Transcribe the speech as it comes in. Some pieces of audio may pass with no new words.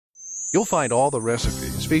You'll find all the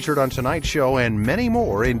recipes featured on tonight's show and many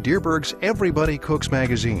more in Dierberg's Everybody Cooks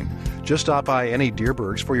magazine. Just stop by any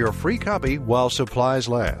Dierberg's for your free copy while supplies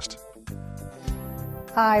last.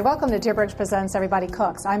 Hi, welcome to Dierberg's Presents Everybody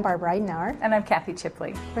Cooks. I'm Barbara Eidenauer. And I'm Kathy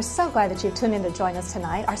Chipley. We're so glad that you've tuned in to join us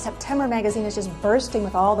tonight. Our September magazine is just bursting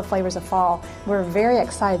with all the flavors of fall. We're very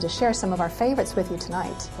excited to share some of our favorites with you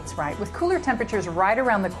tonight. That's right. With cooler temperatures right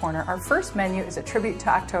around the corner, our first menu is a tribute to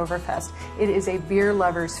Oktoberfest. It is a beer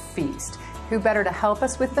lover's feast. Who better to help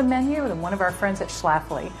us with the menu than one of our friends at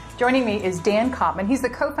Schlafly? Joining me is Dan Kopman. He's the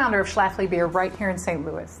co-founder of Schlafly Beer right here in St.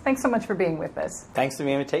 Louis. Thanks so much for being with us. Thanks for the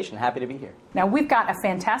invitation. Happy to be here. Now, we've got a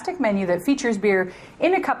fantastic menu that features beer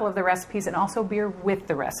in a couple of the recipes and also beer with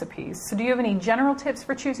the recipes. So do you have any general tips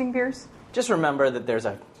for choosing beers? Just remember that there's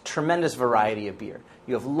a tremendous variety of beer.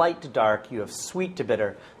 You have light to dark, you have sweet to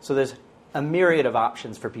bitter, so there's a myriad of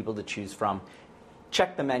options for people to choose from.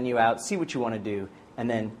 Check the menu out, see what you want to do, and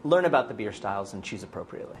then learn about the beer styles and choose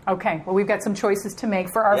appropriately. Okay, well, we've got some choices to make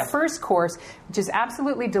for our first course, which is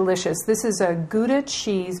absolutely delicious. This is a Gouda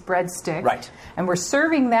cheese breadstick. Right. And we're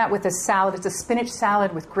serving that with a salad. It's a spinach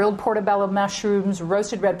salad with grilled portobello mushrooms,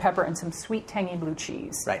 roasted red pepper, and some sweet, tangy blue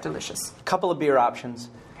cheese. Right. Delicious. A couple of beer options.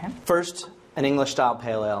 Okay. First, an English-style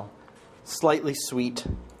pale ale. Slightly sweet,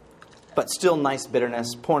 but still nice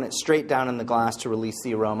bitterness. Pouring it straight down in the glass to release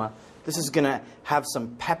the aroma. This is going to have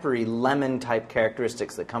some peppery lemon-type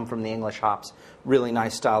characteristics that come from the English hops. Really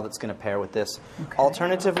nice style that's going to pair with this. Okay.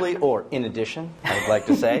 Alternatively, or in addition, I would like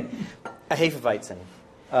to say, a Hefeweizen.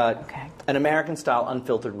 An American-style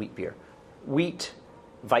unfiltered wheat beer. Wheat,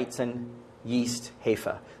 Weizen, yeast,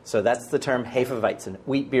 Hefe. So that's the term Hefeweizen,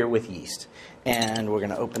 wheat beer with yeast. And we're going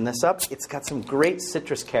to open this up. It's got some great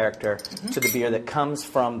citrus character to the beer that comes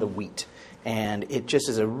from the wheat. And it just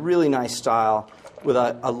is a really nice style with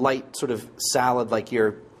a light sort of salad like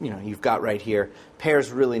you've got right here.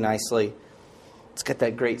 Pairs really nicely. It's got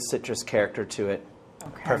that great citrus character to it.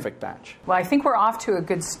 Okay. Perfect batch. Well, I think we're off to a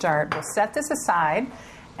good start. We'll set this aside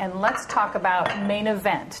and let's talk about main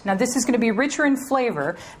event. Now, this is going to be richer in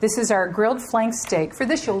flavor. This is our grilled flank steak. For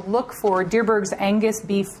this, you'll look for Dierberg's Angus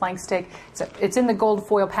beef flank steak. It's in the gold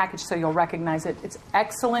foil package, so you'll recognize it. It's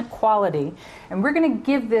excellent quality. And we're going to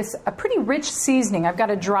give this a pretty rich seasoning. I've got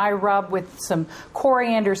a dry rub with some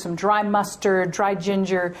coriander, some dry mustard, dry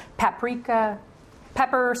ginger, paprika,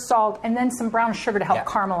 pepper, salt, and then some brown sugar to help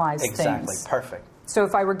caramelize things. Exactly. Perfect. So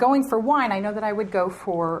if I were going for wine, I know that I would go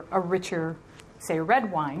for a richer, say,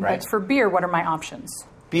 red wine. Right. But for beer, what are my options?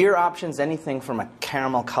 Beer options, anything from a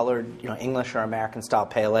caramel-colored, English or American-style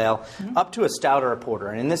pale ale, up to a stout or a porter.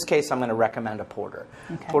 And in this case, I'm going to recommend a porter.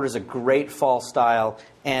 Okay. Porter's a great fall style,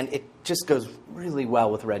 and it just goes really well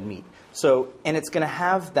with red meat. And it's going to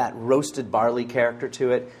have that roasted barley character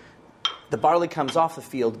to it. The barley comes off the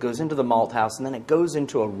field, goes into the malt house, and then it goes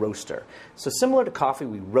into a roaster. So similar to coffee,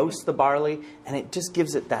 we roast the barley, and it just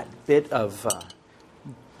gives it that bit of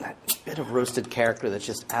roasted character that's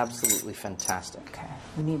just absolutely fantastic. Okay.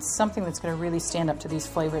 We need something that's going to really stand up to these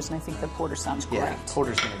flavors, and I think the porter sounds great. Yeah,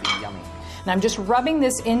 porter's going to be yummy. Now I'm just rubbing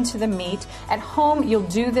this into the meat. At home, you'll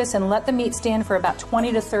do this and let the meat stand for about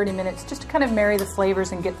 20 to 30 minutes just to kind of marry the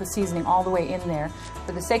flavors and get the seasoning all the way in there.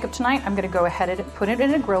 For the sake of tonight, I'm going to go ahead and put it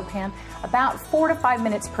in a grill pan, about 4 to 5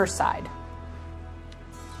 minutes per side.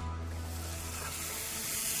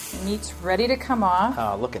 The meat's ready to come off.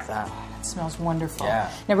 Oh, look at that. It smells wonderful.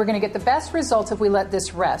 Yeah. Now we're going to get the best results if we let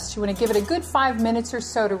this rest. You want to give it a good 5 minutes or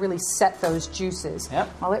so to really set those juices. Yep.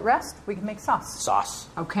 While it rests, we can make sauce. Sauce.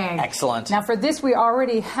 Okay. Excellent. Now for this, we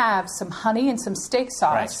already have some honey and some steak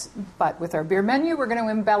sauce. Right. But with our beer menu, we're going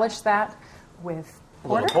to embellish that with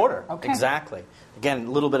porter. A little porter. Okay. Exactly. Again,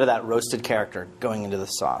 a little bit of that roasted character going into the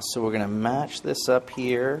sauce. So we're going to match this up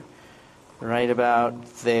here. Right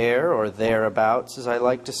about there, or thereabouts, as I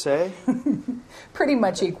like to say. Pretty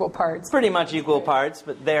much equal parts. Pretty much equal parts,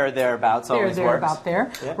 but thereabouts always works. About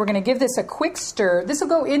there. Yep. We're going to give this a quick stir. This will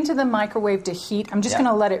go into the microwave to heat. I'm just going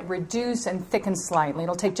to let it reduce and thicken slightly.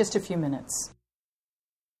 It'll take just a few minutes.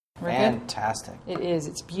 Fantastic. It is.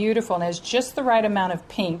 It's beautiful and has just the right amount of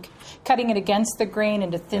pink. Cutting it against the grain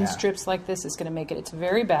into thin strips like this is going to make it its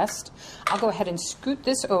very best. I'll go ahead and scoot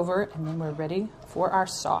this over, and then we're ready for our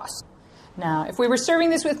sauce. Now, if we were serving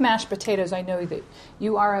this with mashed potatoes, I know that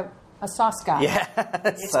you are a sauce guy. Yeah,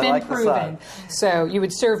 it's been proven. So you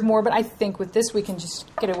would serve more, but I think with this we can just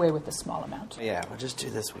get away with a small amount. Yeah, we'll just do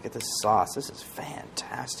this. We get this sauce. This is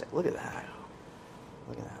fantastic. Look at that.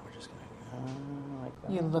 Look at that. We're just going to go like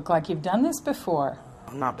that. You look like you've done this before.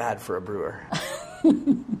 I'm not bad for a brewer.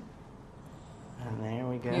 And there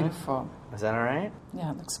we go. Beautiful. Is that all right?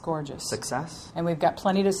 Yeah, it looks gorgeous. Success. And we've got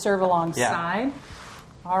plenty to serve alongside. Yeah.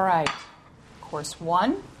 All right. Course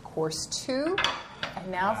 1, course 2.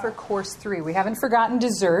 And now for course 3. We haven't forgotten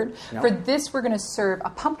dessert. No. For this, we're going to serve a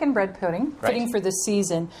pumpkin bread pudding, fitting for the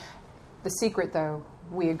season. The secret, though,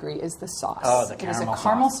 we agree, is the sauce. Oh, the It is a caramel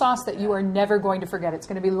caramel sauce. sauce that you are never going to forget. It's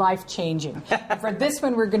going to be life-changing. And for this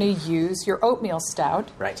one, we're going to use your oatmeal stout.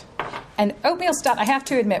 Right. And oatmeal stout, I have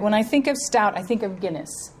to admit, when I think of stout, I think of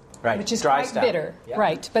Guinness. Right. Which is Dry quite stout. bitter. Yeah.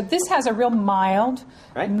 Right. But this has a real mild,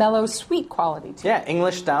 Right. mellow, sweet quality to it. Yeah,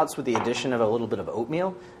 English stouts with the addition of a little bit of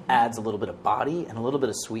oatmeal adds a little bit of body and a little bit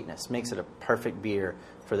of sweetness. Makes it a perfect beer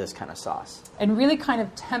for this kind of sauce. And really kind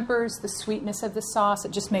of tempers the sweetness of the sauce.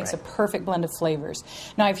 It just makes Right. a perfect blend of flavors.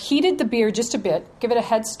 Now, I've heated the beer just a bit. Give it a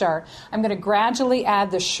head start. I'm going to gradually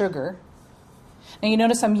add the sugar. Now, you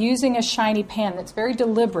notice I'm using a shiny pan. That's very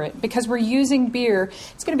deliberate. Because we're using beer,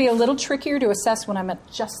 it's going to be a little trickier to assess when I'm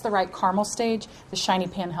at just the right caramel stage. The shiny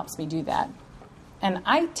pan helps me do that. And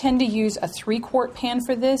I tend to use a 3-quart pan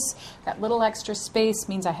for this. That little extra space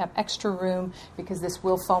means I have extra room because this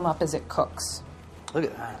will foam up as it cooks. Look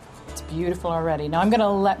at that. It's beautiful already. Now I'm going to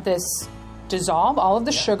let this dissolve, all of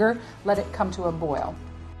the sugar, let it come to a boil.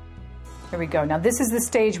 Here we go. Now this is the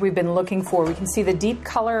stage we've been looking for. We can see the deep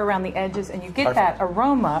color around the edges and you get that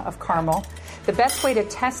aroma of caramel. The best way to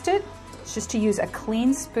test it is just to use a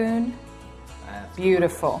clean spoon.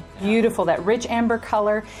 Beautiful, beautiful, that rich amber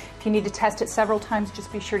color. If you need to test it several times,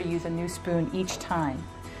 just be sure to use a new spoon each time.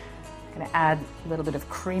 I'm going to add a little bit of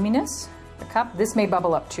creaminess to the cup. This may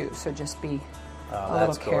bubble up too, so just be a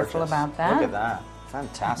little careful gorgeous. about that. Look at that.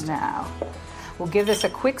 Fantastic. Now, we'll give this a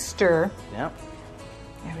quick stir. Yep.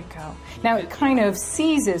 There we go. Now it kind of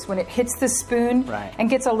seizes when it hits the spoon Right. and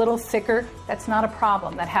gets a little thicker. That's not a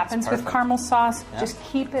problem. That happens with perfect. caramel sauce. Yeah. Just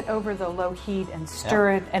keep it over the low heat and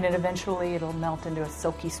stir it, and eventually it'll melt into a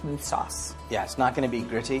silky smooth sauce. Yeah, it's not going to be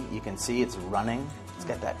gritty. You can see it's running. It's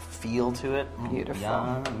got that feel to it. Beautiful.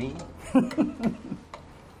 Yummy. I'm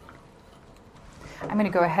going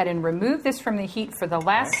to go ahead and remove this from the heat for the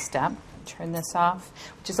last step. Turn this off,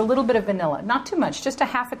 which is a little bit of vanilla. Not too much, just a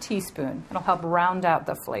half a teaspoon. It'll help round out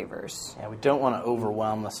the flavors. Yeah, we don't want to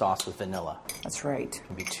overwhelm the sauce with vanilla. That's right. It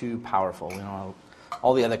can be too powerful. We don't want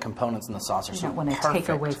all the other components in the sauce are You so don't want to perfect. take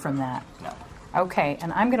away from that. No. Okay,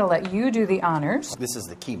 and I'm going to let you do the honors. This is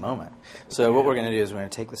the key moment. So what we're going to do is we're going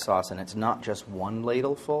to take the sauce, and it's not just one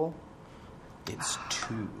ladle full. It's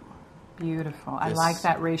 2. Beautiful. I This- like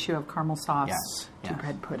that ratio of caramel sauce Yes, to yes.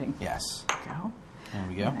 bread pudding. Yes. Go. There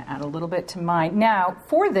we I'm go. going to add a little bit to mine. Now,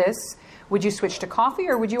 for this, would you switch to coffee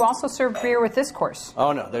or would you also serve beer with this course?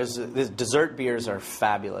 Oh, no. There's dessert beers are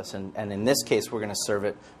fabulous, and in this case, we're going to serve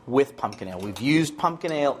it with pumpkin ale. We've used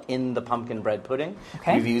pumpkin ale in the pumpkin bread pudding.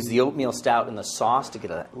 Okay. We've used the oatmeal stout in the sauce to get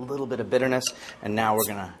a little bit of bitterness, and now we're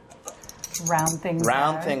going to Round things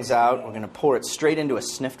round things out. We're going to pour it straight into a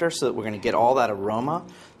snifter so that we're going to get all that aroma,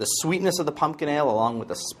 the sweetness of the pumpkin ale, along with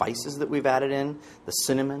the spices that we've added in, the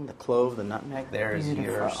cinnamon, the clove, the nutmeg. There's your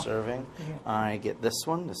Beautiful. serving. I get this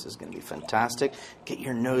one. This is going to be fantastic. Get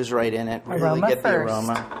your nose right in it. Really Aroma get first. the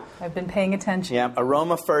aroma. I've been paying attention. Yeah,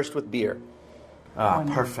 aroma first with beer. Ah,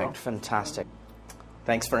 Wonderful. perfect. Fantastic.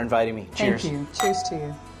 Thanks for inviting me. Cheers. Thank you. Cheers to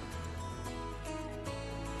you.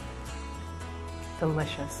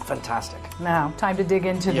 Delicious. Fantastic. Now, time to dig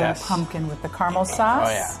into Yes. the pumpkin with the caramel sauce.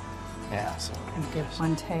 Oh, yeah. Yeah, so And give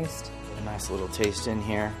one taste. get a nice little taste in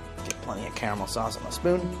here. Get plenty of caramel sauce on my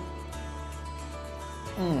spoon.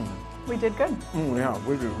 We did good. Yeah,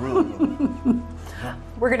 we did really good.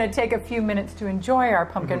 We're going to take a few minutes to enjoy our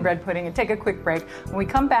pumpkin bread pudding and take a quick break. When we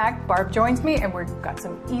come back, Barb joins me and we've got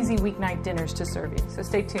some easy weeknight dinners to serve you. So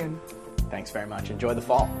stay tuned. Thanks very much. Enjoy the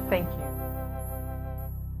fall. Thank you.